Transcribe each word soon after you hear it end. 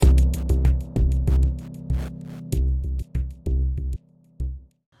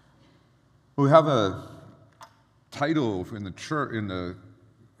We have a title in the church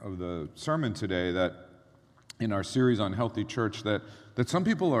of the sermon today that in our series on healthy church that some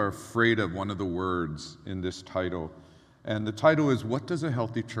people are afraid of one of the words in this title. And the title is, what does a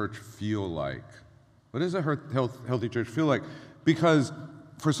healthy church feel like? What does a healthy church feel like? Because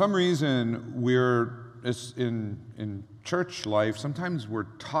for some reason in church life, sometimes we're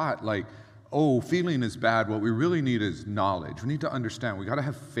taught like, oh, feeling is bad. What we really need is knowledge. We need to understand. We got to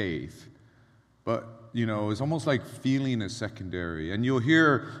have faith. But, it's almost like feeling is secondary. And you'll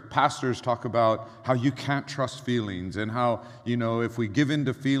hear pastors talk about how you can't trust feelings and how, if we give in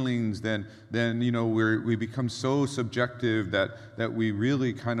to feelings, then we become so subjective that we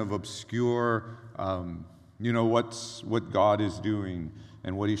really kind of obscure, what God is doing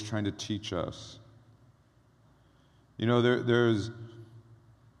and what He's trying to teach us. There's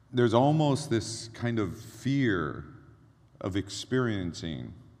almost this kind of fear of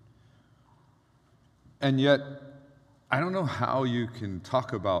experiencing. And yet, I don't know how you can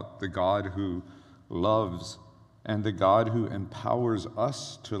talk about the God who loves and the God who empowers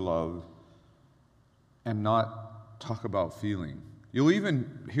us to love and not talk about feeling. You'll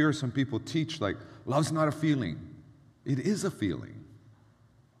even hear some people teach like, love's not a feeling. It is a feeling.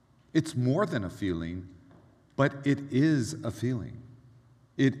 It's more than a feeling, but it is a feeling.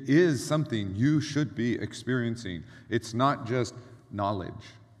 It is something you should be experiencing. It's not just knowledge.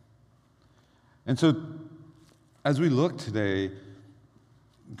 And so, as we look today,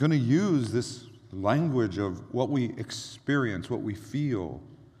 I'm going to use this language of what we experience, what we feel.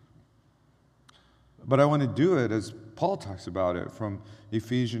 But I want to do it as Paul talks about it from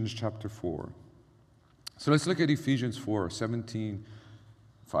Ephesians chapter 4. So let's look at Ephesians 4, 17,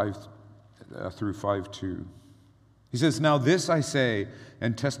 5 through 5:2. He says, "Now this I say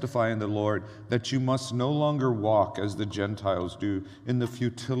and testify in the Lord, that you must no longer walk as the Gentiles do in the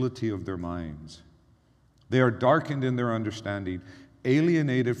futility of their minds. They are darkened in their understanding,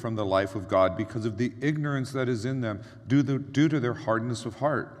 alienated from the life of God because of the ignorance that is in them due to their hardness of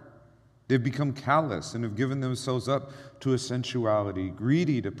heart. They've become callous and have given themselves up to a sensuality,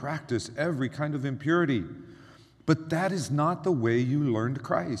 greedy to practice every kind of impurity. But that is not the way you learned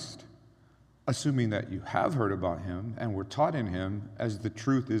Christ. Assuming that you have heard about Him and were taught in Him, as the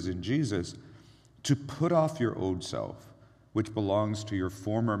truth is in Jesus, to put off your old self, which belongs to your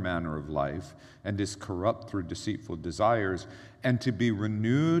former manner of life and is corrupt through deceitful desires, and to be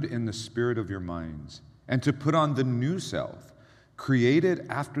renewed in the spirit of your minds, and to put on the new self, created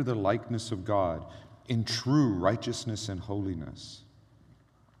after the likeness of God, in true righteousness and holiness.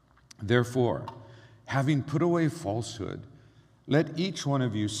 Therefore, having put away falsehood, let each one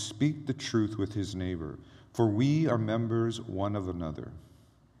of you speak the truth with his neighbor, for we are members one of another.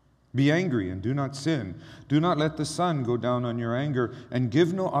 Be angry and do not sin. Do not let the sun go down on your anger, and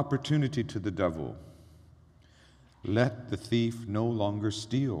give no opportunity to the devil. Let the thief no longer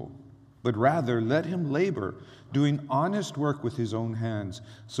steal, but rather let him labor, doing honest work with his own hands,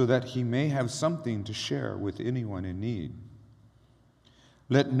 so that he may have something to share with anyone in need.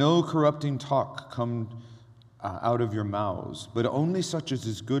 Let no corrupting talk come out of your mouths, but only such as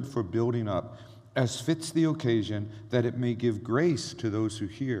is good for building up, as fits the occasion, that it may give grace to those who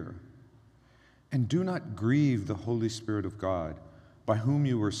hear. And do not grieve the Holy Spirit of God, by whom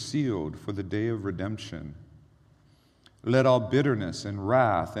you were sealed for the day of redemption. Let all bitterness and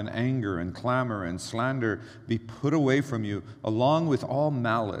wrath and anger and clamor and slander be put away from you, along with all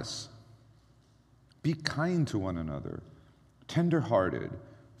malice. Be kind to one another, tender-hearted,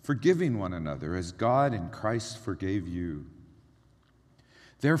 forgiving one another as God in Christ forgave you.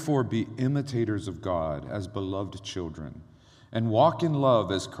 Therefore be imitators of God as beloved children, and walk in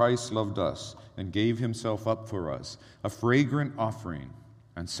love as Christ loved us and gave Himself up for us, a fragrant offering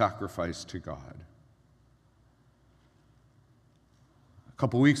and sacrifice to God." A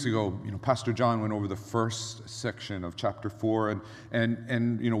couple weeks ago, Pastor John went over the first section of chapter 4,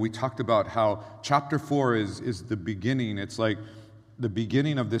 and we talked about how chapter 4 is the beginning. It's like the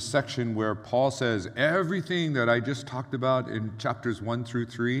beginning of this section where Paul says, everything that I just talked about in chapters 1 through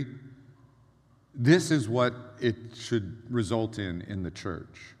 3, this is what it should result in the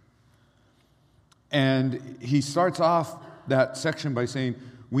church. And he starts off that section by saying,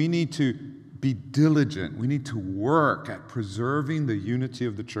 we need to be diligent. We need to work at preserving the unity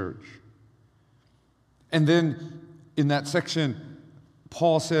of the church. And then in that section,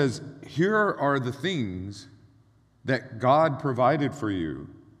 Paul says, here are the things that God provided for you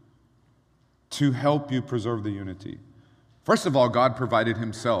to help you preserve the unity. First of all, God provided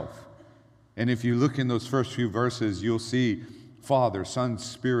Himself. And if you look in those first few verses, you'll see Father, Son,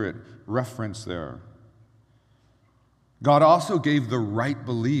 Spirit referenced there. God also gave the right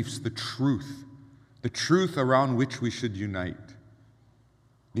beliefs, the truth around which we should unite,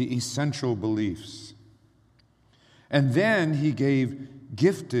 the essential beliefs. And then he gave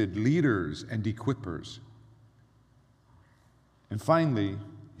gifted leaders and equippers. And finally,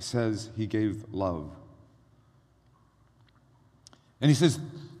 he says he gave love. And he says,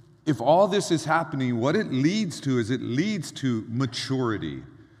 if all this is happening, what it leads to is it leads to maturity,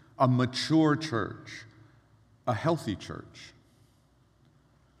 a mature church, a healthy church.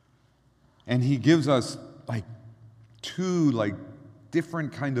 And he gives us two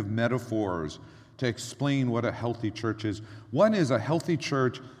different kind of metaphors to explain what a healthy church is. One is a healthy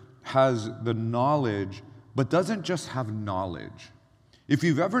church has the knowledge, but doesn't just have knowledge. If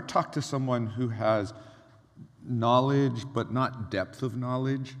you've ever talked to someone who has knowledge but not depth of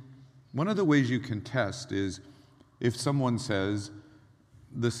knowledge, one of the ways you can test is if someone says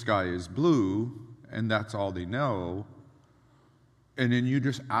the sky is blue and that's all they know, and then you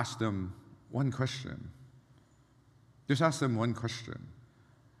just ask them one question. Just ask them one question.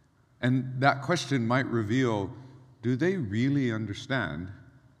 And that question might reveal, do they really understand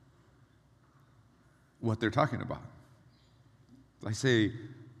what they're talking about? I say,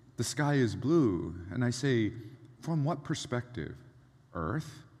 the sky is blue. And I say, from what perspective?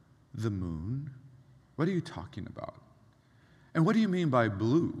 Earth? The moon? What are you talking about? And what do you mean by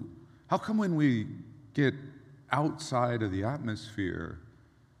blue? How come when we get outside of the atmosphere,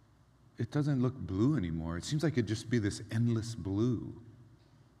 it doesn't look blue anymore? It seems like it'd just be this endless blue.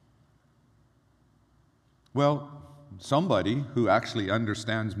 Well, somebody who actually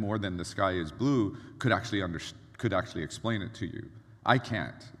understands more than the sky is blue could actually explain it to you. I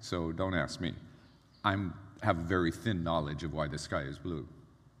can't, so don't ask me. I have very thin knowledge of why the sky is blue.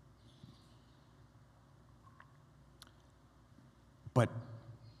 But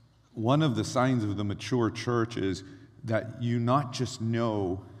one of the signs of the mature church is that you not just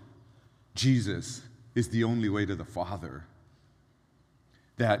know Jesus is the only way to the Father,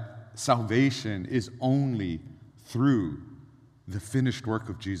 that salvation is only through the finished work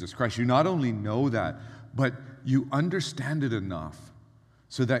of Jesus Christ. You not only know that, but you understand it enough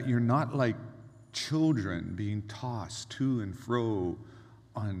so that you're not like children being tossed to and fro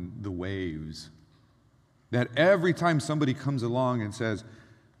on the waves. That every time somebody comes along and says,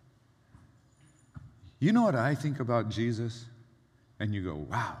 you know what I think about Jesus? And you go,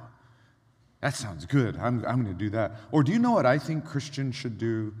 wow, that sounds good. I'm going to do that. Or do you know what I think Christians should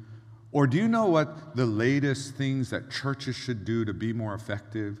do? Or do you know what the latest things that churches should do to be more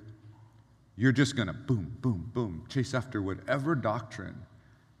effective? You're just going to boom, boom, boom, chase after whatever doctrine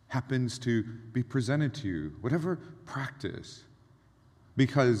happens to be presented to you, whatever practice,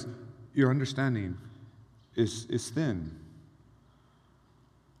 because your understanding is thin.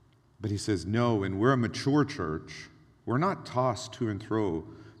 But he says, no, and we're a mature church. We're not tossed to and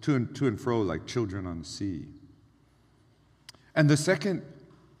fro like children on the sea. And the second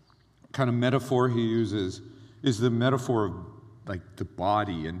kind of metaphor he uses is the metaphor of the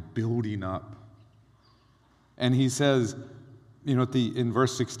body and building up. And he says, in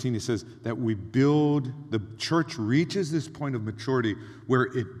verse 16, he says that the church reaches this point of maturity where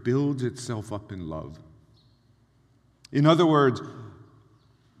it builds itself up in love. In other words,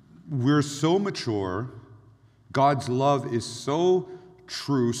 we're so mature, God's love is so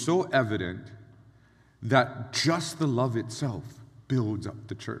true, so evident, that just the love itself builds up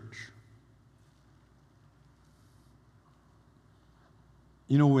the church.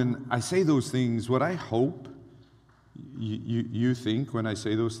 When I say those things, what I hope you think when I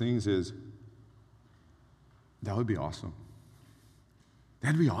say those things is, that would be awesome.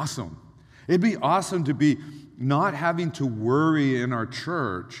 That'd be awesome. It'd be awesome to be not having to worry in our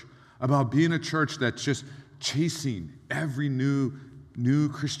church about being a church that's just chasing every new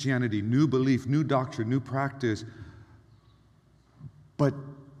Christianity, new belief, new doctrine, new practice, but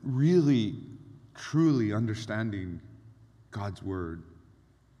really, truly understanding God's word.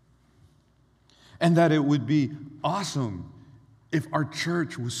 And that it would be awesome if our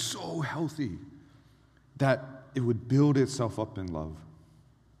church was so healthy that it would build itself up in love.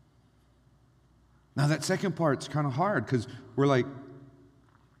 Now, that second part's kind of hard because we're like,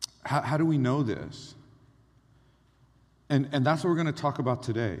 how do we know this? And that's what we're going to talk about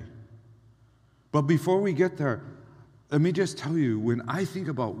today. But before we get there, let me just tell you, when I think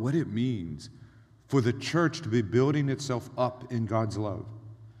about what it means for the church to be building itself up in God's love,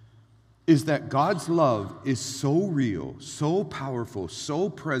 is that God's love is so real, so powerful, so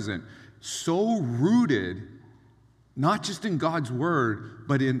present, so rooted, not just in God's word,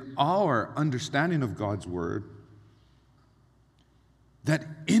 but in our understanding of God's word, that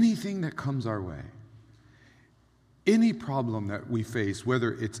anything that comes our way, any problem that we face,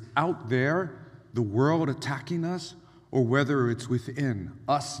 whether it's out there, the world attacking us, or whether it's within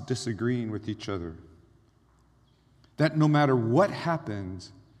us disagreeing with each other, that no matter what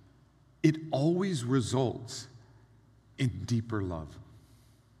happens, it always results in deeper love.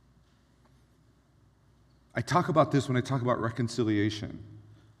 I talk about this when I talk about reconciliation,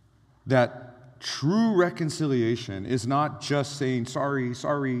 that true reconciliation is not just saying,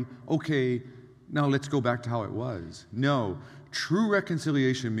 sorry, okay, now let's go back to how it was. No, true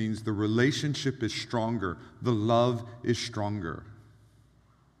reconciliation means the relationship is stronger, the love is stronger.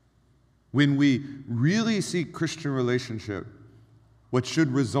 When we really seek Christian relationship, what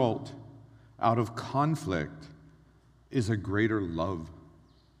should result out of conflict is a greater love,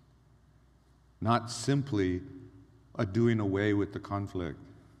 not simply a doing away with the conflict.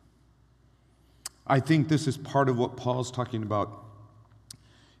 I think this is part of what Paul's talking about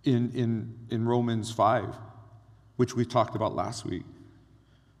in Romans 5, which we talked about last week.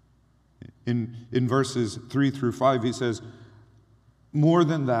 In verses 3 through 5, he says, more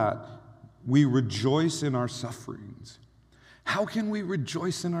than that, we rejoice in our sufferings. How can we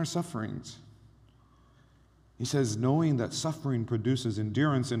rejoice in our sufferings? He says, knowing that suffering produces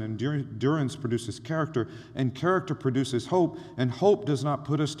endurance, and endurance produces character, and character produces hope, and hope does not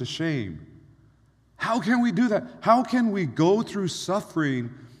put us to shame. How can we do that? How can we go through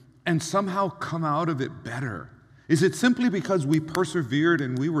suffering and somehow come out of it better? Is it simply because we persevered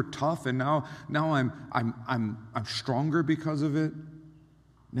and we were tough and now I'm stronger because of it?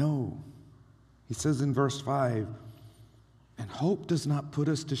 No. He says in verse 5, and hope does not put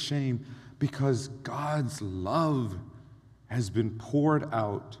us to shame because God's love has been poured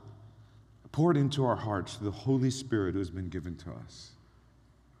into our hearts through the Holy Spirit who has been given to us.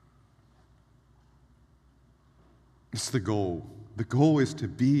 It's the goal. The goal is to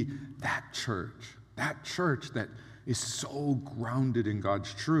be that church that is so grounded in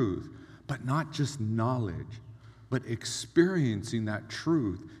God's truth, but not just knowledge, but experiencing that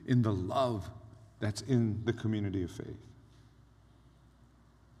truth in the love that's in the community of faith.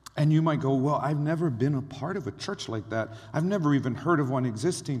 And you might go, well, I've never been a part of a church like that. I've never even heard of one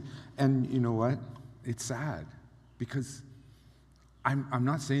existing. And you know what? It's sad because I'm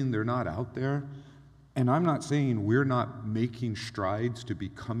not saying they're not out there. And I'm not saying we're not making strides to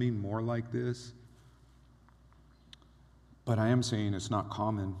becoming more like this, but I am saying it's not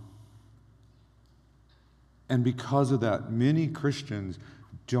common. And because of that, many Christians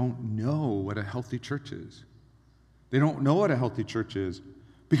don't know what a healthy church is. They don't know what a healthy church is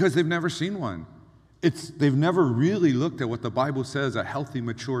because they've never seen one. They've never really looked at what the Bible says a healthy,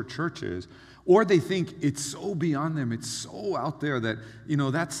 mature church is. Or they think it's so beyond them, it's so out there that,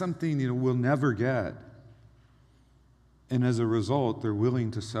 that's something, we'll never get. And as a result, they're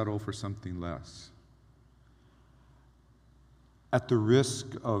willing to settle for something less. At the risk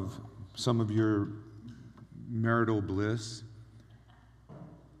of some of your marital bliss,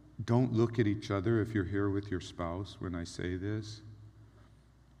 don't look at each other if you're here with your spouse when I say this.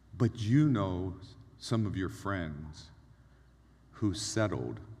 But some of your friends who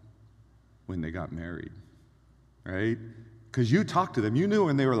settled when they got married, right? Because you talked to them. You knew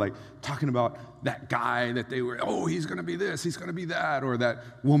when they were like talking about that guy that they were, oh, he's going to be this, he's going to be that, or that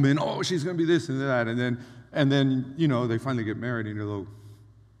woman, oh, she's going to be this and that. And then they finally get married and you're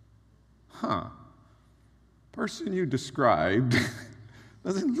like, person you described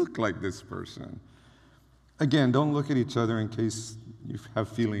doesn't look like this person. Again, don't look at each other in case you have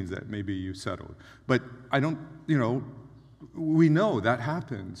feelings that maybe you settled. But we know that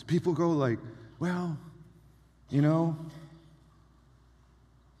happens. People go like, well,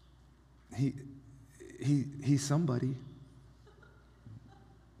 he's somebody.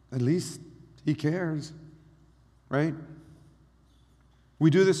 At least he cares, right? We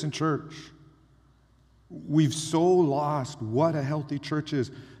do this in church. We've so lost what a healthy church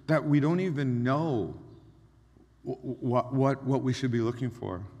is that we don't even know what we should be looking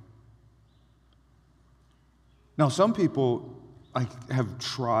for. Now, some people have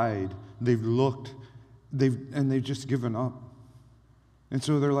tried, they've looked, they've just given up. And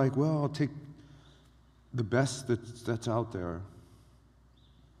so they're like, well, I'll take the best that's out there.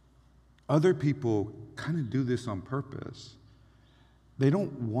 Other people kind of do this on purpose. They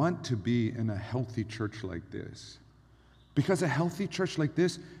don't want to be in a healthy church like this. Because a healthy church like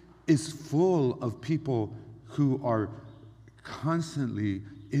this is full of people who are constantly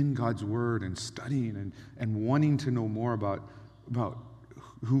in God's Word and studying and wanting to know more about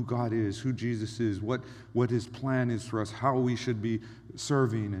who God is, who Jesus is, what His plan is for us, how we should be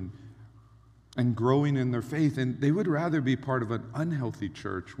serving and growing in their faith. And they would rather be part of an unhealthy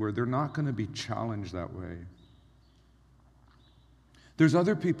church where they're not going to be challenged that way. There's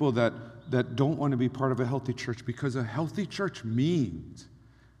other people that don't want to be part of a healthy church because a healthy church means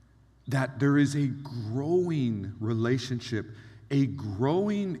that there is a growing relationship, a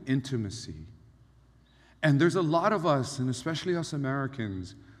growing intimacy. And there's a lot of us, and especially us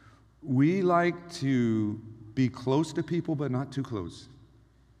Americans, we like to be close to people, but not too close.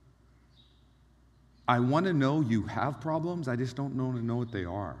 I want to know you have problems, I just don't know what they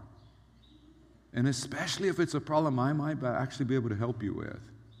are. And especially if it's a problem I might actually be able to help you with.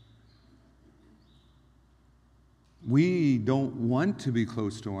 We don't want to be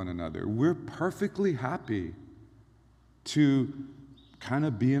close to one another. We're perfectly happy to kind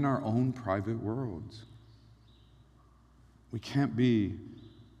of be in our own private worlds. We can't be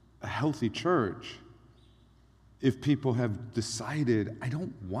a healthy church if people have decided, I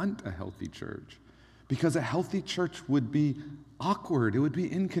don't want a healthy church. Because a healthy church would be awkward. It would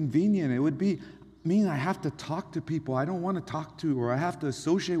be inconvenient. It would mean I have to talk to people I don't want to talk to, or I have to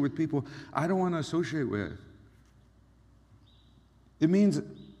associate with people I don't want to associate with. It means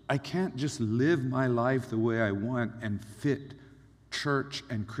I can't just live my life the way I want and fit church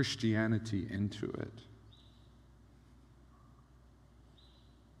and Christianity into it.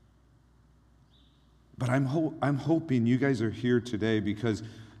 But I'm hoping you guys are here today because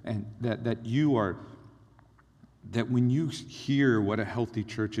that when you hear what a healthy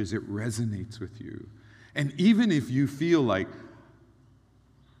church is, it resonates with you. And even if you feel like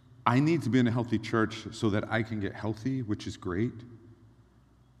I need to be in a healthy church so that I can get healthy, which is great,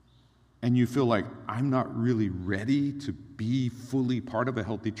 and you feel like I'm not really ready to be fully part of a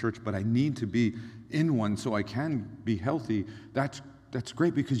healthy church, but I need to be in one so I can be healthy, that's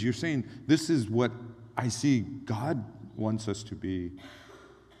great, because you're saying, this is what I see God wants us to be,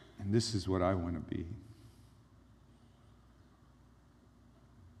 and this is what I want to be.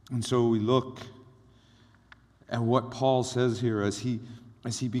 And so we look at what Paul says here as he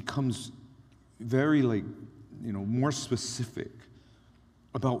becomes very more specific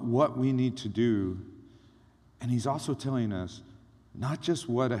about what we need to do. And he's also telling us not just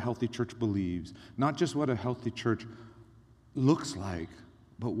what a healthy church believes, not just what a healthy church looks like,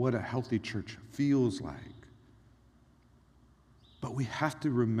 but what a healthy church feels like. But we have to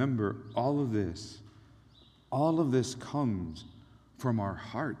remember all of this comes from our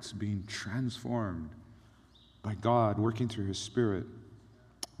hearts being transformed by God, working through His Spirit,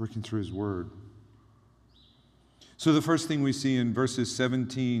 working through His Word. So the first thing we see in verses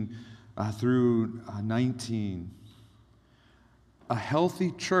 17 through 19, a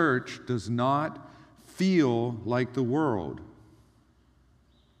healthy church does not feel like the world.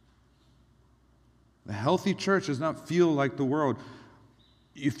 A healthy church does not feel like the world.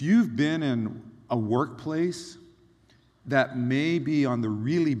 If you've been in a workplace that may be on the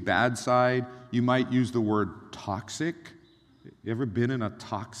really bad side, you might use the word toxic. You ever been in a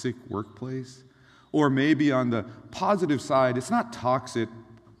toxic workplace? Or maybe on the positive side, it's not toxic,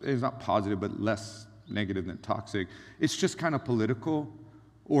 it's not positive, but less negative than toxic. It's just kind of political,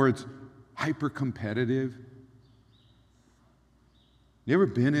 or it's hyper-competitive. You ever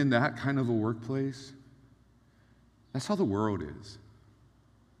been in that kind of a workplace? That's how the world is.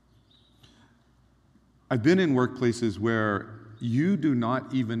 I've been in workplaces where you do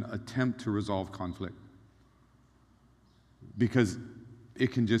not even attempt to resolve conflict because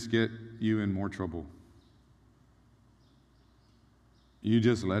it can just get you in more trouble. You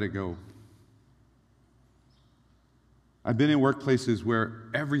just let it go. I've been in workplaces where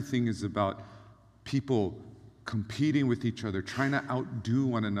everything is about people competing with each other, trying to outdo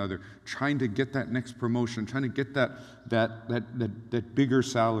one another, trying to get that next promotion, trying to get that bigger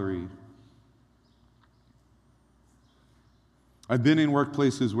salary. I've been in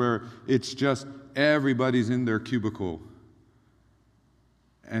workplaces where it's just everybody's in their cubicle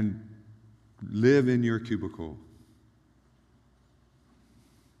and live in your cubicle.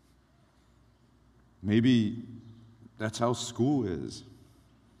 Maybe that's how school is.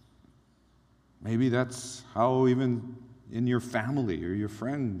 Maybe that's how even in your family or your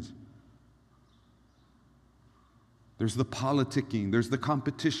friends. There's the politicking, there's the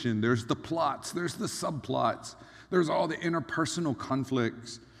competition, there's the plots, there's the subplots, there's all the interpersonal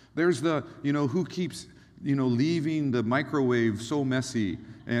conflicts. There's the, who keeps, leaving the microwave so messy,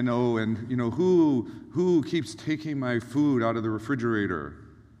 and who keeps taking my food out of the refrigerator.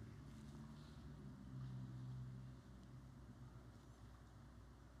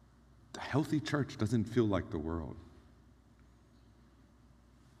 The healthy church doesn't feel like the world.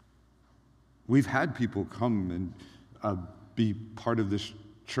 We've had people come and be part of this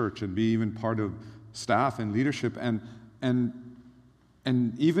church and be even part of staff and leadership, and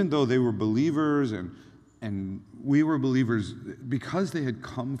even though they were believers and And we were believers because they had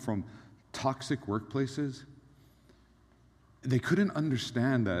come from toxic workplaces. They couldn't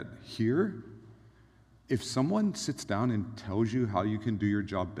understand that here, if someone sits down and tells you how you can do your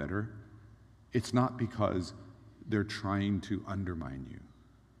job better, it's not because they're trying to undermine you.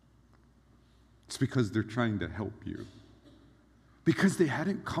 It's because they're trying to help you. Because they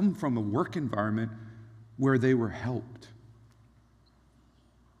hadn't come from a work environment where they were helped.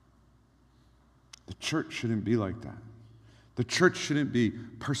 The church shouldn't be like that. The church shouldn't be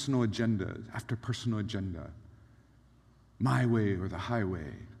personal agenda after personal agenda. My way or the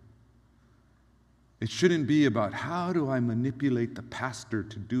highway. It shouldn't be about how do I manipulate the pastor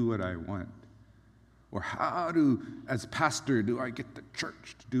to do what I want? Or as pastor, do I get the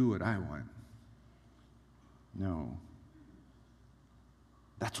church to do what I want? No.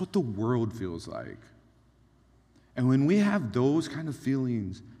 That's what the world feels like. And when we have those kind of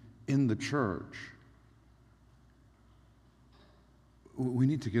feelings in the church, we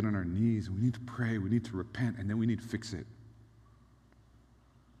need to get on our knees, we need to pray, we need to repent, and then we need to fix it.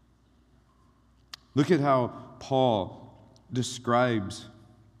 Look at how Paul describes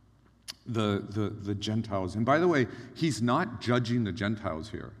the Gentiles. And by the way, he's not judging the Gentiles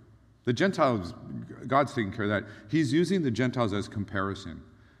here. The Gentiles, God's taking care of that. He's using the Gentiles as comparison.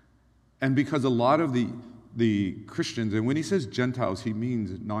 And because a lot of the Christians, and when he says Gentiles, he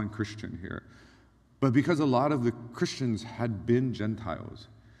means non-Christian here. But because a lot of the Christians had been Gentiles,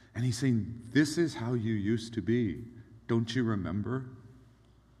 and he's saying, this is how you used to be. Don't you remember?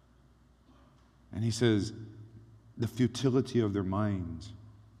 And he says, the futility of their minds,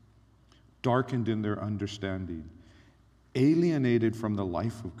 darkened in their understanding, alienated from the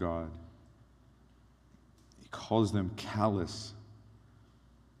life of God. He calls them callous,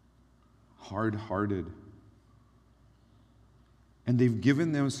 hard-hearted. And they've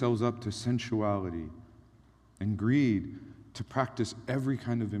given themselves up to sensuality and greed to practice every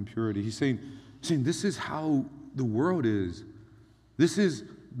kind of impurity. He's saying this is how the world is. This is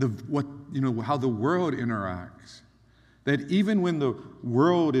how the world interacts. That even when the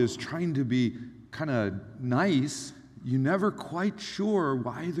world is trying to be kind of nice, you're never quite sure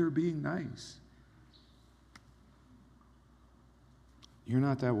why they're being nice. You're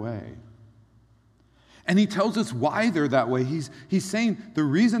not that way. And he tells us why they're that way. He's saying the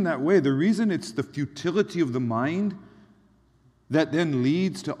reason it's the futility of the mind that then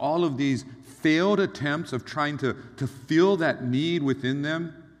leads to all of these failed attempts of trying to fill that need within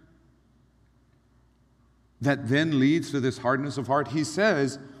them, that then leads to this hardness of heart. He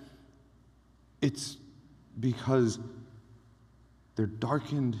says it's because they're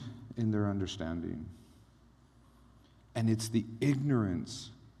darkened in their understanding. And it's the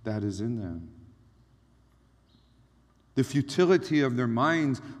ignorance that is in them. The futility of their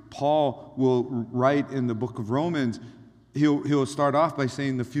minds, Paul will write in the book of Romans, he'll start off by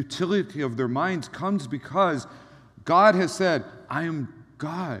saying the futility of their minds comes because God has said, I am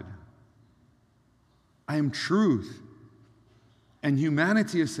God. I am truth. And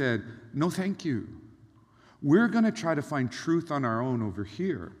humanity has said, no thank you. We're going to try to find truth on our own over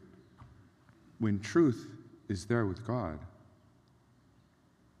here when truth is there with God.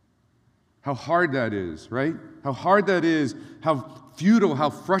 How hard that is, right? How hard that is, how futile,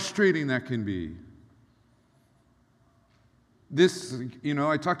 how frustrating that can be. This,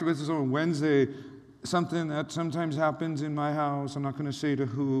 I talked about this on Wednesday, something that sometimes happens in my house. I'm not going to say to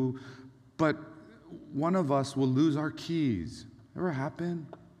who, but one of us will lose our keys. Ever happen?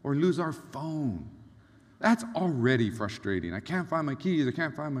 Or lose our phone. That's already frustrating. I can't find my keys. I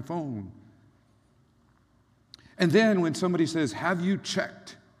can't find my phone. And then when somebody says, have you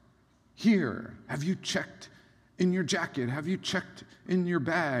checked here? Have you checked in your jacket? Have you checked in your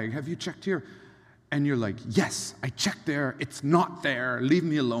bag? Have you checked here? And you're like, yes, I checked there. It's not there. Leave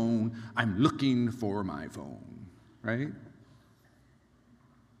me alone. I'm looking for my phone, right?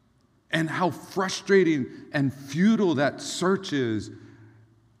 And how frustrating and futile that search is.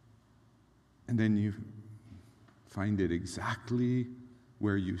 And then you find it exactly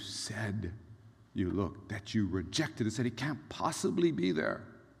where you said you looked, that you rejected and said, it can't possibly be there.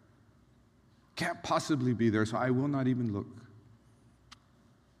 Can't possibly be there, so I will not even look.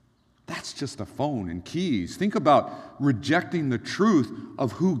 That's just a phone and keys. Think about rejecting the truth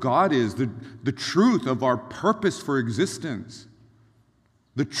of who God is, the truth of our purpose for existence,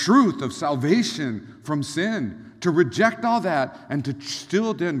 the truth of salvation from sin. To reject all that and to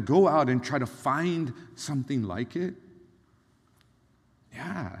still then go out and try to find something like it.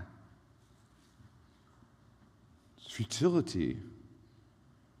 Yeah. It's futility.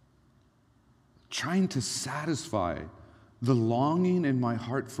 Trying to satisfy the longing in my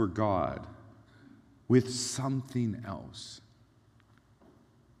heart for God with something else.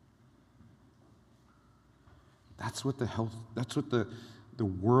 That's what the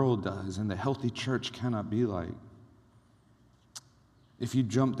world does, and the healthy church cannot be like. If you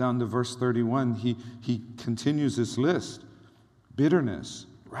jump down to verse 31, he continues this list: bitterness,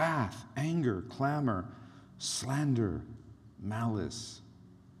 wrath, anger, clamor, slander, malice.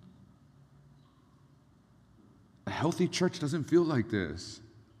 A healthy church doesn't feel like this.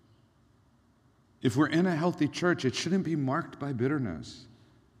 If we're in a healthy church, it shouldn't be marked by bitterness.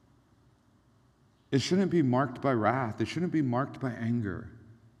 It shouldn't be marked by wrath. It shouldn't be marked by anger.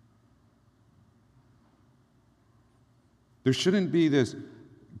 There shouldn't be this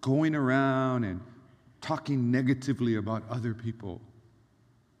going around and talking negatively about other people.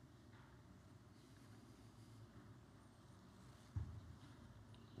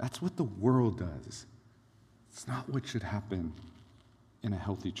 That's what the world does. It's not what should happen in a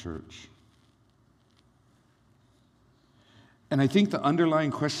healthy church. And I think the underlying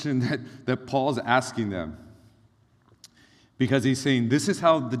question that Paul's asking them, because he's saying, this is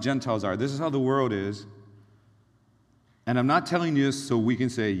how the Gentiles are, this is how the world is, and I'm not telling you this so we can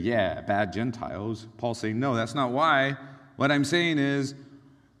say, yeah, bad Gentiles. Paul's saying, no, that's not why. What I'm saying is,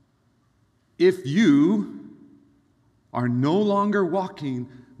 if you are no longer walking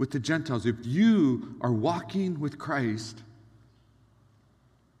with the Gentiles, if you are walking with Christ,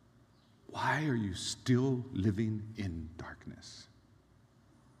 why are you still living in darkness?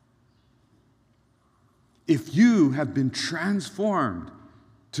 If you have been transformed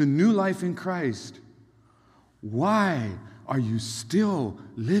to new life in Christ, why are you still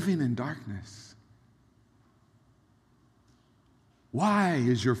living in darkness? Why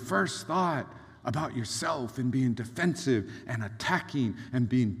is your first thought about yourself and being defensive and attacking and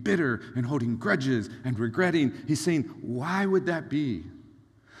being bitter and holding grudges and regretting? He's saying, why would that be?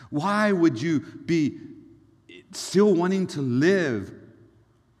 Why would you be still wanting to live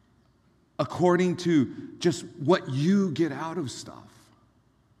according to just what you get out of stuff?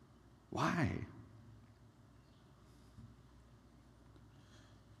 Why?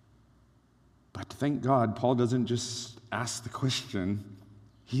 But thank God, Paul doesn't just ask the question.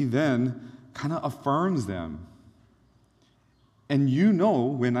 He then kind of affirms them. And you know,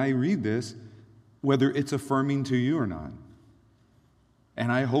 when I read this, whether it's affirming to you or not.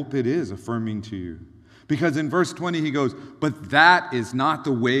 And I hope it is affirming to you. Because in verse 20 he goes, but that is not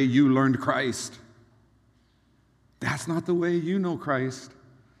the way you learned Christ. That's not the way you know Christ.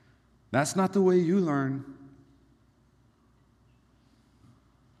 That's not the way you learn.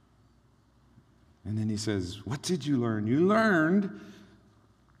 And then he says, what did you learn? You learned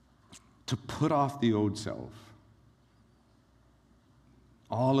to put off the old self.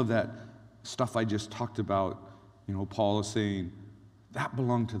 All of that stuff I just talked about, Paul is saying, that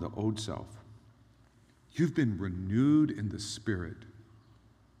belonged to the old self. You've been renewed in the Spirit.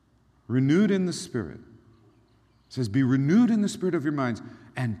 Renewed in the Spirit. It says, be renewed in the spirit of your minds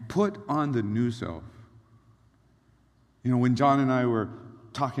and put on the new self. When John and I were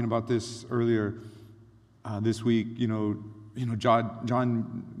talking about this earlier this week,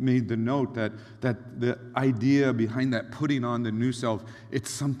 John made the note that the idea behind that putting on the new self, it's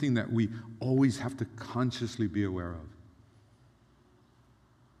something that we always have to consciously be aware of.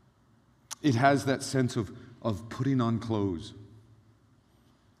 It has that sense of putting on clothes.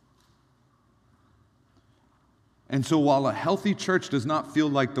 And so while a healthy church does not feel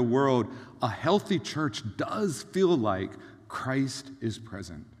like the world, a healthy church does feel like Christ is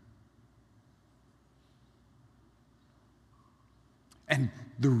present. And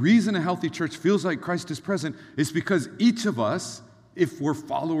the reason a healthy church feels like Christ is present is because each of us, if we're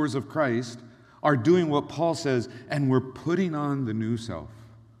followers of Christ, are doing what Paul says, and we're putting on the new self.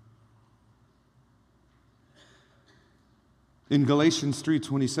 In Galatians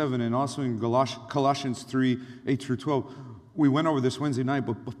 3:27 and also in Colossians 3:8-12, we went over this Wednesday night,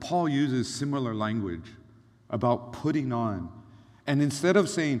 but Paul uses similar language about putting on. And instead of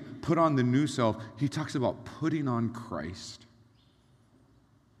saying put on the new self, he talks about putting on Christ.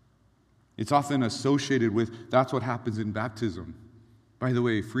 It's often associated with, that's what happens in baptism. By the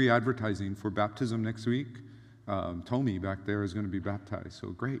way, free advertising for baptism next week. Tommy back there is going to be baptized, so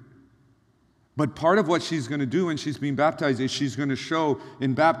great. But part of what she's going to do when she's being baptized is she's going to show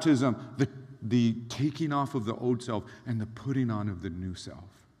in baptism the taking off of the old self and the putting on of the new self.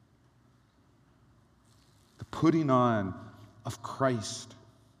 The putting on of Christ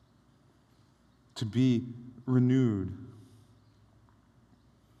to be renewed.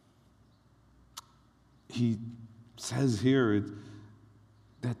 He says here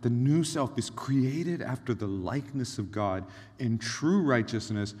that the new self is created after the likeness of God in true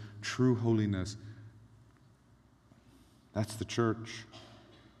righteousness, true holiness, That's the church.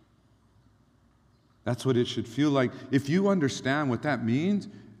 That's what it should feel like. If you understand what that means,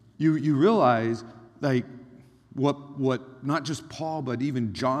 you realize like what not just Paul but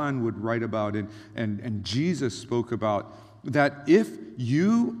even John would write about and Jesus spoke about, that if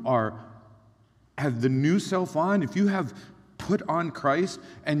you have the new self on, if you have put on Christ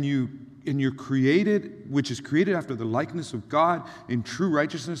and you're created, which is created after the likeness of God in true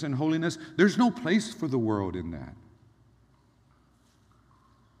righteousness and holiness, there's no place for the world in that.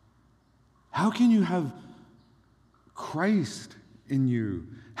 How can you have Christ in you?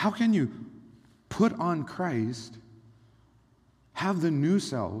 How can you put on Christ, have the new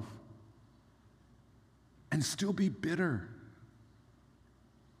self, and still be bitter?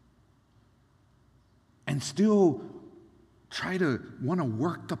 And still try to want to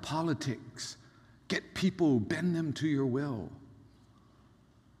work the politics, get people, bend them to your will?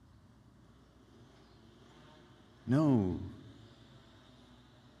 No.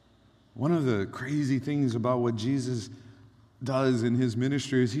 One of the crazy things about what Jesus does in his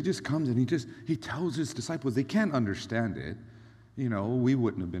ministry is he just comes and he tells his disciples, they can't understand it. We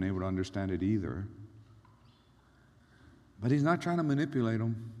wouldn't have been able to understand it either. But he's not trying to manipulate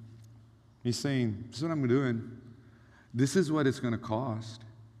them. He's saying, this is what I'm doing. This is what it's going to cost.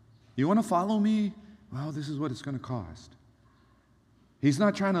 You want to follow me? Well, this is what it's going to cost. He's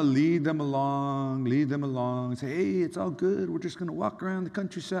not trying to lead them along, and say, hey, it's all good. We're just going to walk around the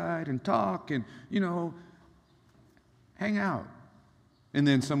countryside and talk and, hang out. And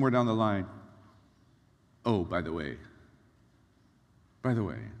then somewhere down the line, oh, by the way,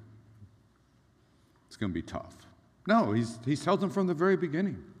 it's going to be tough. No, he tells them from the very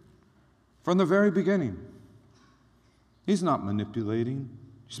beginning. From the very beginning. He's not manipulating.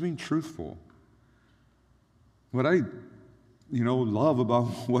 He's being truthful. What I love about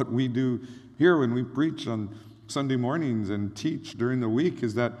what we do here when we preach on Sunday mornings and teach during the week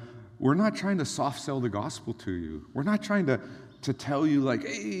is that we're not trying to soft sell the gospel to you. We're not trying to tell you like,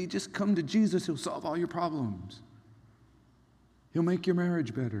 hey, just come to Jesus. He'll solve all your problems. He'll make your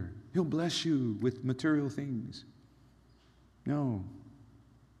marriage better. He'll bless you with material things. No.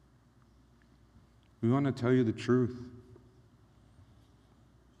 We want to tell you the truth.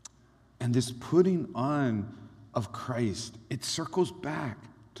 And this putting on of Christ, it circles back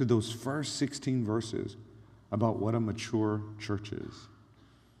to those first 16 verses about what a mature church is.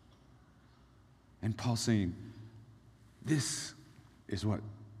 And Paul's saying, this is what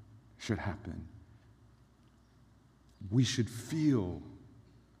should happen. We should feel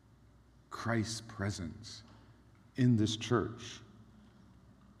Christ's presence in this church,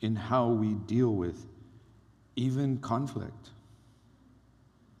 in how we deal with even conflict.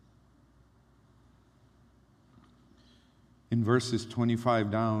 In verses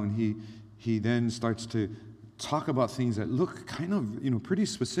 25 down, he then starts to talk about things that look kind of, pretty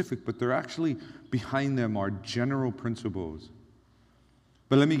specific, but they're actually behind them are general principles.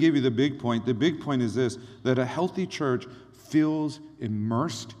 But let me give you the big point. The big point is this, that a healthy church feels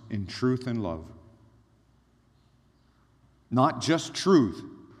immersed in truth and love. Not just truth.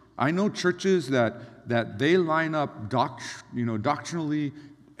 I know churches that they line up doctrinally,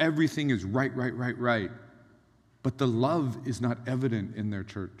 everything is right. But the love is not evident in their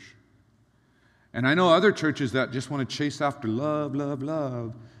church. And I know other churches that just want to chase after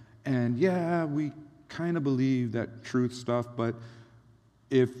love. And yeah, we kind of believe that truth stuff, but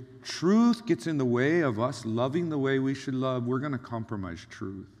if truth gets in the way of us loving the way we should love, we're going to compromise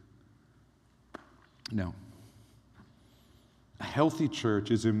truth. No. A healthy church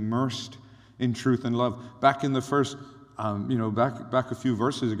is immersed in truth and love. Back in the first back a few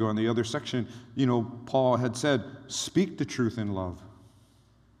verses ago in the other section, Paul had said, speak the truth in love.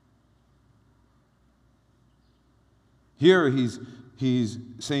 Here he's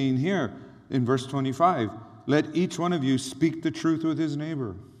saying here in verse 25, let each one of you speak the truth with his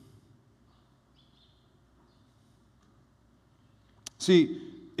neighbor. See,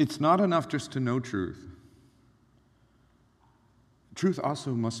 it's not enough just to know truth. Truth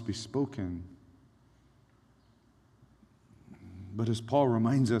also must be spoken. But as Paul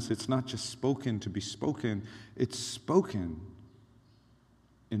reminds us, it's not just spoken to be spoken, it's spoken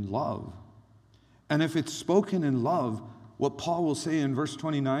in love. And if it's spoken in love, what Paul will say in verse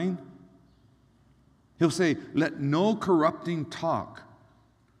 29, he'll say, let no corrupting talk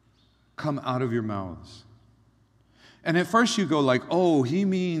come out of your mouths. And at first you go like, oh, he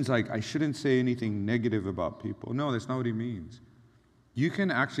means like I shouldn't say anything negative about people. No, that's not what he means. You can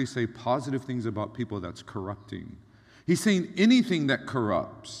actually say positive things about people that's corrupting. He's saying anything that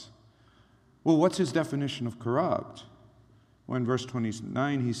corrupts. Well, what's his definition of corrupt? Well, in verse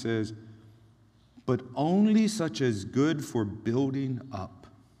 29, he says, but only such as good for building up.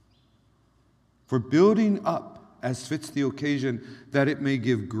 For building up as fits the occasion, that it may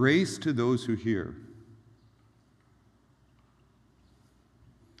give grace to those who hear.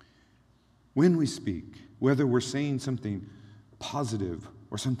 When we speak, whether we're saying something positive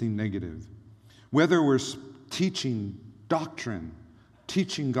or something negative, whether we're teaching doctrine,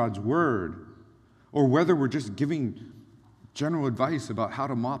 teaching God's word, or whether we're just giving general advice about how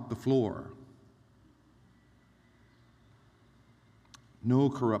to mop the floor, no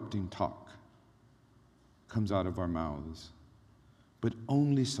corrupting talk comes out of our mouths, but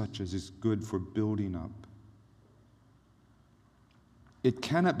only such as is good for building up. It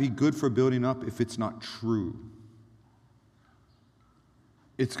cannot be good for building up if it's not true.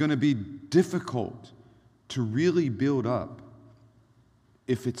 It's going to be difficult to really build up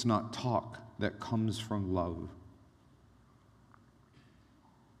if it's not talk that comes from love.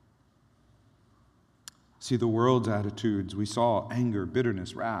 See, the world's attitudes, we saw anger,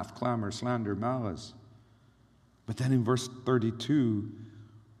 bitterness, wrath, clamor, slander, malice. But then in verse 32,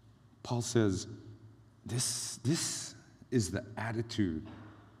 Paul says, this is the attitude.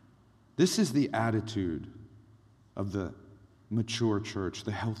 This is the attitude of the mature church,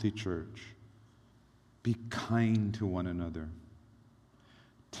 the healthy church. Be kind to one another,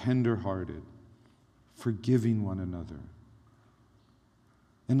 tender-hearted, forgiving one another.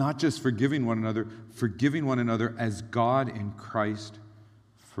 And not just forgiving one another as God in Christ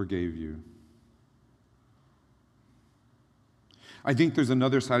forgave you. I think there's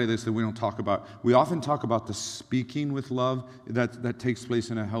another side of this that we don't talk about. We often talk about the speaking with love that takes place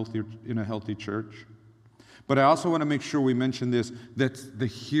in a healthy church. But I also want to make sure we mention this, that's the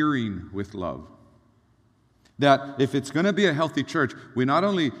hearing with love. That if it's going to be a healthy church, we not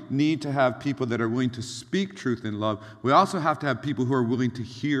only need to have people that are willing to speak truth in love, we also have to have people who are willing to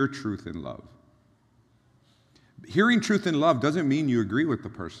hear truth in love. Hearing truth in love doesn't mean you agree with the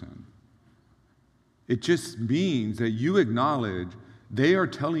person. It just means that you acknowledge they are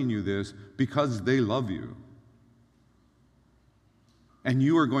telling you this because they love you. And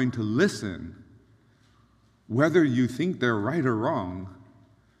you are going to listen, whether you think they're right or wrong,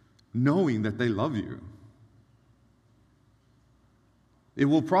 knowing that they love you. It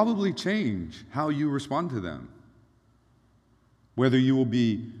will probably change how you respond to them. Whether you will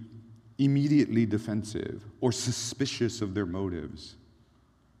be immediately defensive or suspicious of their motives.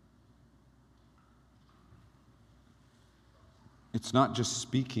 It's not just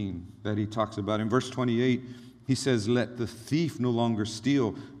speaking that he talks about. In verse 28, he says, "Let the thief no longer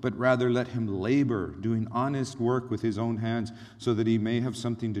steal, but rather let him labor, doing honest work with his own hands, so that he may have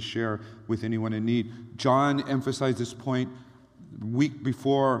something to share with anyone in need." John emphasized this point week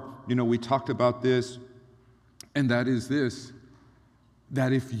before. We talked about this, and that is this,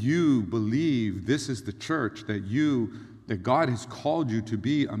 that if you believe this is the church that God has called you to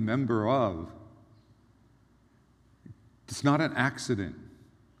be a member of, it's not an accident.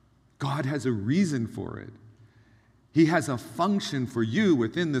 God has a reason for it. He has a function for you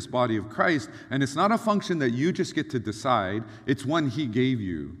within this body of Christ, and it's not a function that you just get to decide. It's one He gave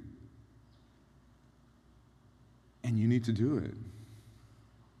you. And you need to do it.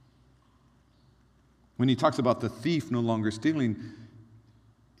 When he talks about the thief no longer stealing,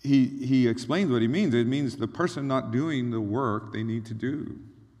 he explains what he means. It means the person not doing the work they need to do.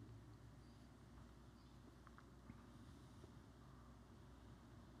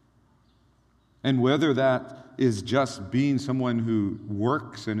 And whether that is just being someone who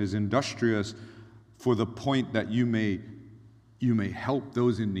works and is industrious for the point that you may help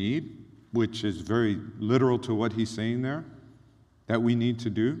those in need, which is very literal to what he's saying there, that we need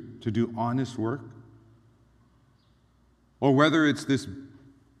to do honest work, or whether it's this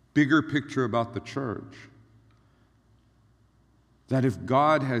bigger picture about the church, that if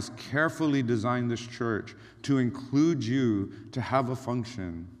God has carefully designed this church to include you to have a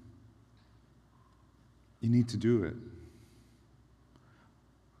function, you need to do it.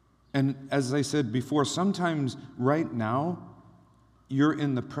 And as I said before, sometimes right now, you're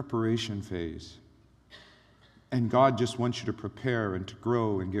in the preparation phase. And God just wants you to prepare and to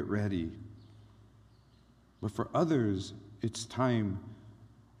grow and get ready. But for others, it's time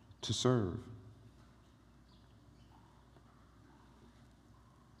to serve.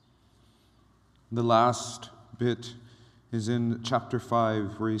 The last bit is in chapter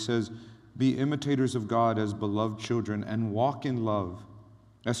 5, where he says, "Be imitators of God as beloved children, and walk in love,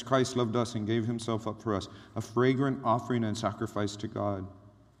 as Christ loved us and gave himself up for us, a fragrant offering and sacrifice to God."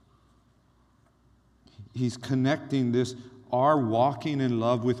 He's connecting this, our walking in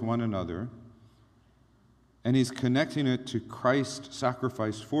love with one another, And he's connecting it to Christ's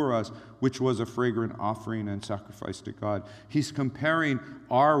sacrifice for us, which was a fragrant offering and sacrifice to God. He's comparing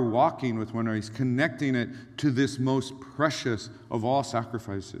our walking with one another. He's connecting it to this most precious of all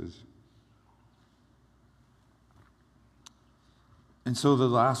sacrifices. And so the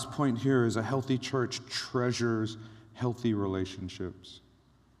last point here is a healthy church treasures healthy relationships.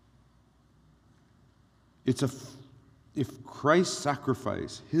 If Christ's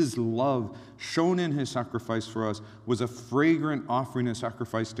sacrifice, his love shown in his sacrifice for us, was a fragrant offering and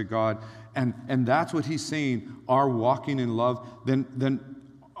sacrifice to God, and that's what he's saying, our walking in love, then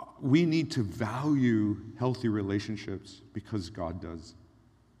we need to value healthy relationships because God does.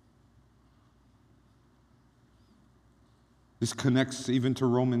 This connects even to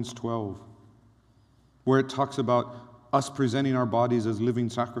Romans 12, where it talks about us presenting our bodies as living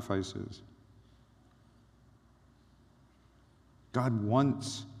sacrifices. God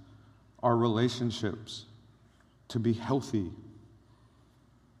wants our relationships to be healthy.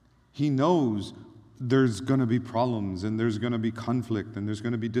 He knows there's going to be problems and there's going to be conflict and there's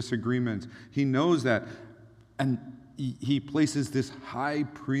going to be disagreements. He knows that, and he places this high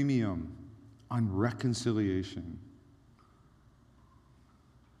premium on reconciliation.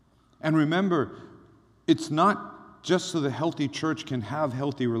 And remember, it's not just so the healthy church can have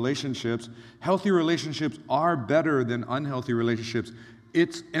healthy relationships. Healthy relationships are better than unhealthy relationships.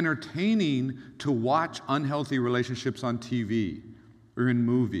 It's entertaining to watch unhealthy relationships on TV or in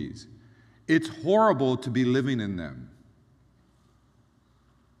movies. It's horrible to be living in them.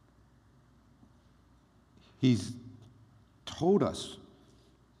 He's told us,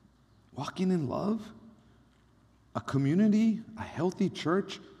 walking in love, a community, a healthy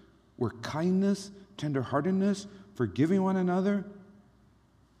church where kindness, tenderheartedness, forgiving one another,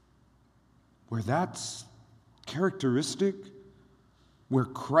 where that's characteristic, where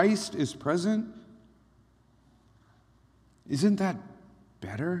Christ is present, isn't that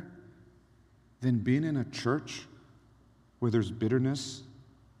better than being in a church where there's bitterness,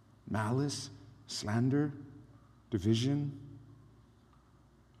 malice, slander, division?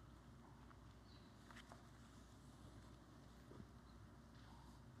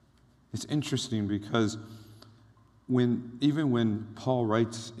 It's interesting because even when Paul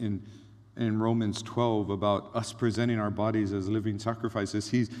writes in Romans 12 about us presenting our bodies as living sacrifices,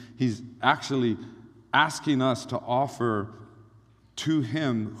 he's actually asking us to offer to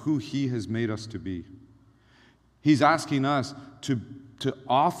him who he has made us to be. He's asking us to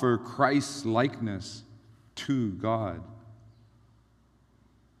offer Christ's likeness to God.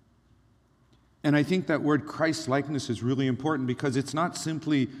 And I think that word Christ's likeness is really important because it's not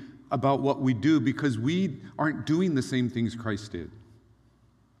simply about what we do, because we aren't doing the same things Christ did.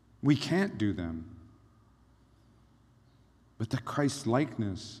 We can't do them. But the Christ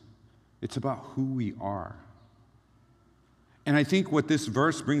likeness, it's about who we are. And I think what this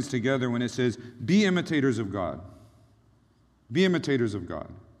verse brings together when it says, be imitators of God. Be imitators of God.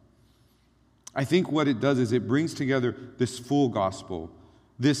 I think what it does is it brings together this full gospel,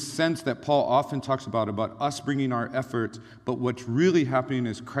 this sense that Paul often talks about us bringing our efforts, but what's really happening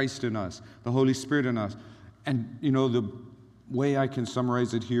is Christ in us, the Holy Spirit in us. And, the way I can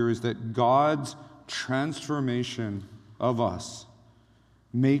summarize it here is that God's transformation of us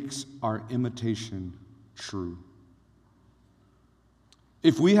makes our imitation true.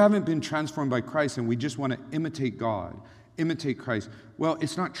 If we haven't been transformed by Christ and we just want to imitate God, imitate Christ, well,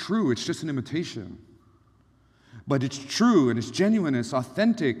 it's not true. It's just an imitation. But it's true and it's genuine and it's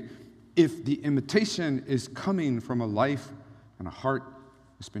authentic if the imitation is coming from a life and a heart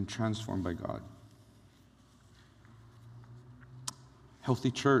that's been transformed by God.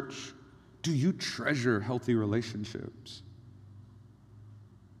 Healthy church, do you treasure healthy relationships?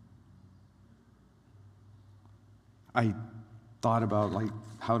 I thought about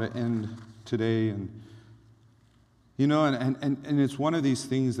how to end today, and it's one of these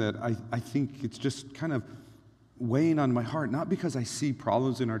things that I think it's just kind of weighing on my heart, not because I see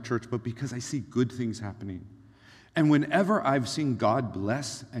problems in our church, but because I see good things happening. And whenever I've seen God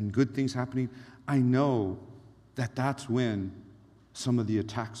bless and good things happening, I know that that's when some of the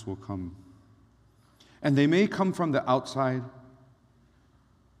attacks will come. And they may come from the outside,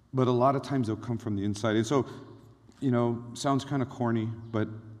 but a lot of times they'll come from the inside. And so, sounds kind of corny, but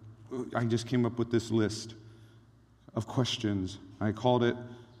I just came up with this list of questions. I called it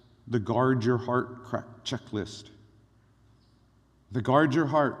the Guard Your Heart checklist. The Guard Your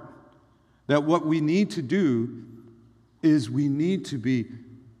Heart. That what we need to do is we need to be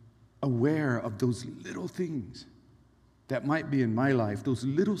aware of those little things that might be in my life, those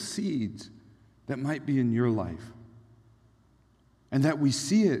little seeds that might be in your life. and that we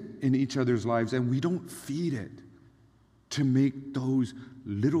see it in each other's lives and we don't feed it to make those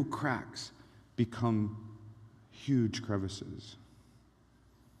little cracks become huge crevices.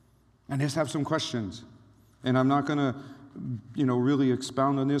 And I just have some questions. And I'm not going to, really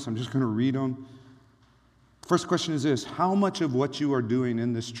expound on this. I'm just going to read them. First question is this: how much of what you are doing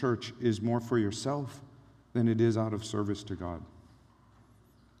in this church is more for yourself than it is out of service to God?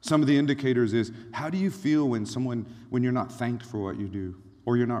 Some of the indicators is, how do you feel when you're not thanked for what you do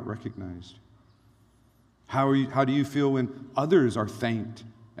or you're not recognized? How do you feel when others are thanked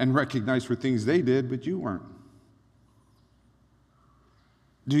and recognized for things they did but you weren't?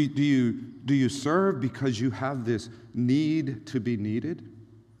 Do you serve because you have this need to be needed?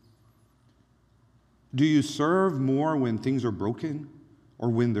 Do you serve more when things are broken or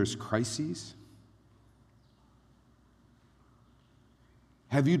when there's crises?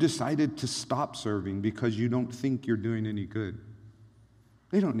 Have you decided to stop serving because you don't think you're doing any good?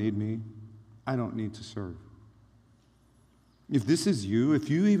 They don't need me. I don't need to serve. If this is you, if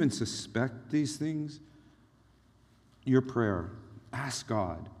you even suspect these things, your prayer, ask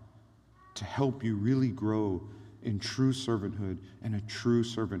God to help you really grow in true servanthood and a true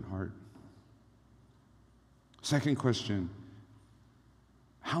servant heart. Second question: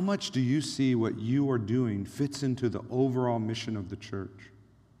 how much do you see what you are doing fits into the overall mission of the church?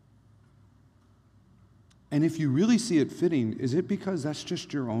 And if you really see it fitting, is it because that's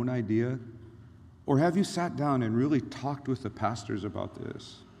just your own idea? Or have you sat down and really talked with the pastors about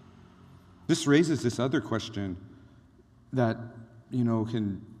this? This raises this other question that,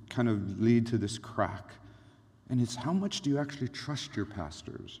 can kind of lead to this crack. And it's, how much do you actually trust your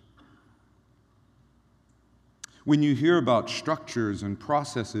pastors? When you hear about structures and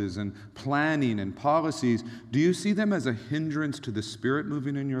processes and planning and policies, do you see them as a hindrance to the Spirit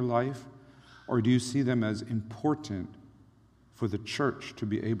moving in your life? Or do you see them as important for the church to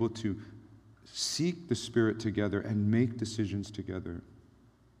be able to seek the Spirit together and make decisions together?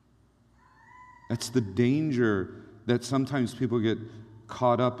 That's the danger that sometimes people get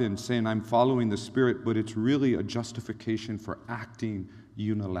caught up in, saying, I'm following the Spirit, but it's really a justification for acting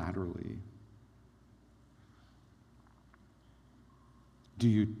unilaterally. Do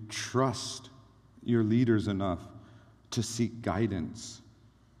you trust your leaders enough to seek guidance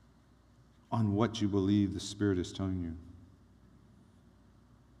on what you believe the Spirit is telling you?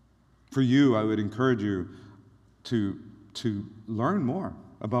 For you, I would encourage you to learn more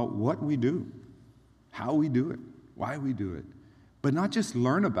about what we do, how we do it, why we do it. But not just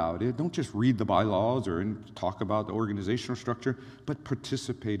learn about it, don't just read the bylaws or talk about the organizational structure, but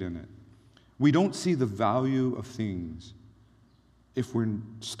participate in it. We don't see the value of things if we're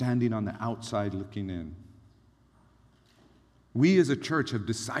standing on the outside looking in. We as a church have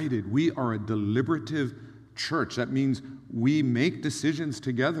decided we are a deliberative church. That means we make decisions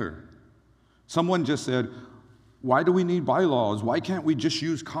together. Someone just said, why do we need bylaws? Why can't we just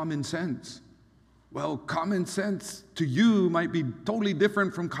use common sense? Well, common sense to you might be totally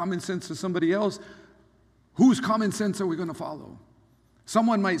different from common sense to somebody else. Whose common sense are we going to follow?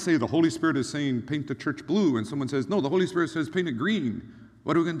 Someone might say the Holy Spirit is saying paint the church blue, and someone says, no, the Holy Spirit says paint it green.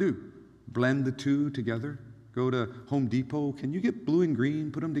 What are we going to do? Blend the two together? Go to Home Depot? Can you get blue and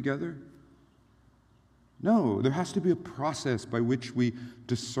green, put them together? No, there has to be a process by which we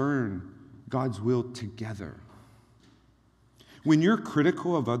discern God's will together. When you're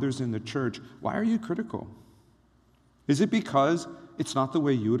critical of others in the church, why are you critical? Is it because it's not the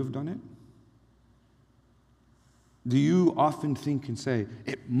way you would have done it? Do you often think and say,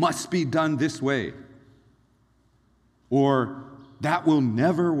 it must be done this way? Or, that will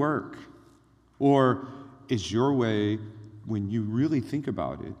never work? Or, is your way, when you really think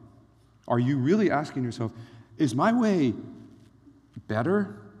about it, are you really asking yourself, is my way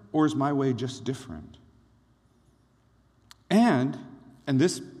better or is my way just different? And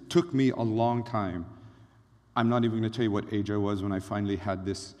this took me a long time. I'm not even going to tell you what age I was when I finally had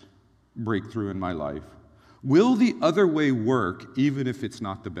this breakthrough in my life. Will the other way work even if it's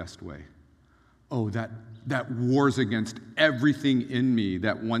not the best way? Oh, that wars against everything in me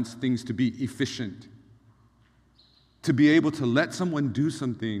that wants things to be efficient. To be able to let someone do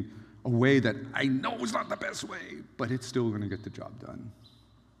something a way that I know is not the best way, but it's still going to get the job done.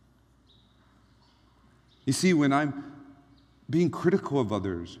 You see, when I'm being critical of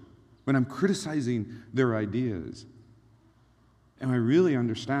others, when I'm criticizing their ideas, am I really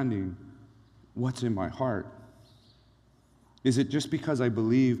understanding what's in my heart? Is it just because I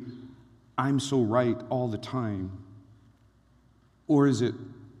believe I'm so right all the time? Or is it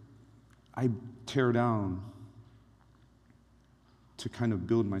I tear down to kind of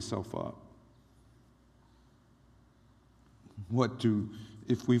build myself up?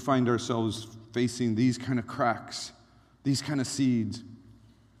 If we find ourselves facing these kind of cracks, these kind of seeds,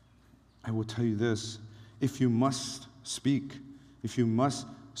 I will tell you this: if you must speak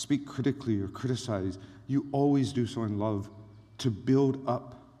critically or criticize, you always do so in love, to build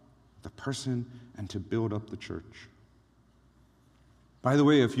up the person and to build up the church. By the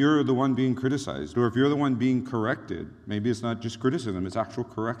way, if you're the one being criticized, or if you're the one being corrected, maybe it's not just criticism, it's actual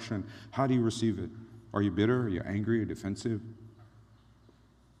correction, how do you receive it? Are you bitter? Are you angry? Are you defensive?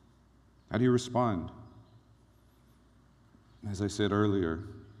 How do you respond? As I said earlier,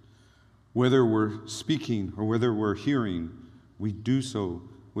 whether we're speaking or whether we're hearing, we do so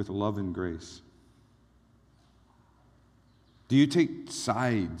with love and grace. Do you take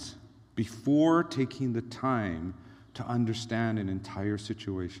sides before taking the time to understand an entire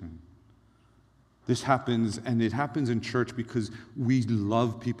situation? This happens, and it happens in church because we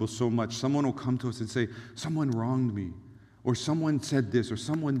love people so much. Someone will come to us and say, someone wronged me, or someone said this, or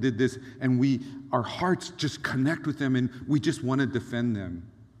someone did this, and our hearts just connect with them, and we just want to defend them.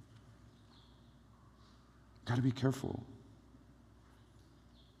 Got to be careful.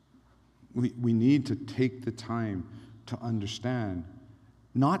 We need to take the time to understand,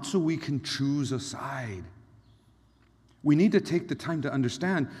 not so we can choose a side. We need to take the time to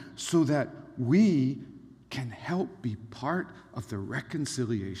understand so that we can help be part of the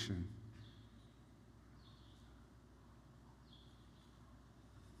reconciliation.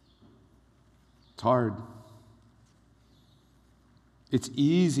 It's hard. It's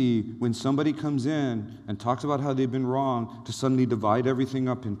easy when somebody comes in and talks about how they've been wrong to suddenly divide everything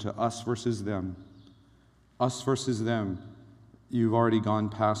up into us versus them. Us versus them. You've already gone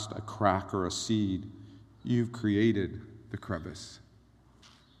past a crack or a seed. You've created the crevice.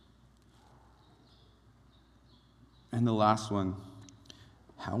 And the last one,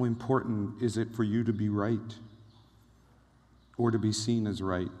 how important is it for you to be right or to be seen as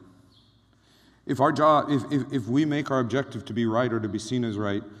right? If we make our objective to be right or to be seen as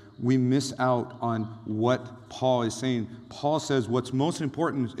right, we miss out on what Paul is saying. Paul says what's most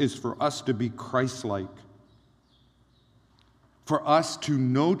important is for us to be Christ-like. For us to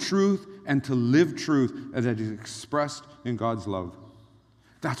know truth and to live truth as it is expressed in God's love.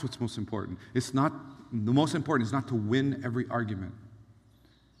 That's what's most important. The most important is not to win every argument,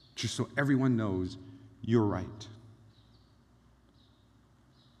 just so everyone knows you're right.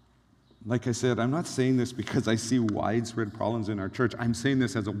 Like I said, I'm not saying this because I see widespread problems in our church. I'm saying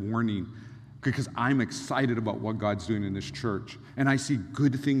this as a warning because I'm excited about what God's doing in this church. And I see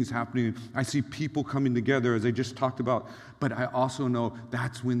good things happening. I see people coming together, as I just talked about. But I also know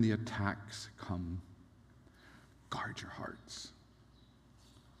that's when the attacks come. Guard your hearts.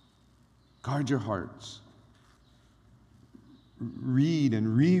 Guard your hearts. Read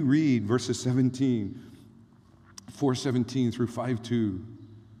and reread verses 4:17 through 5:2.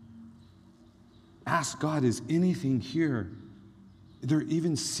 Ask God, is anything here? Are there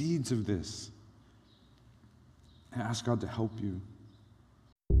even seeds of this? And ask God to help you.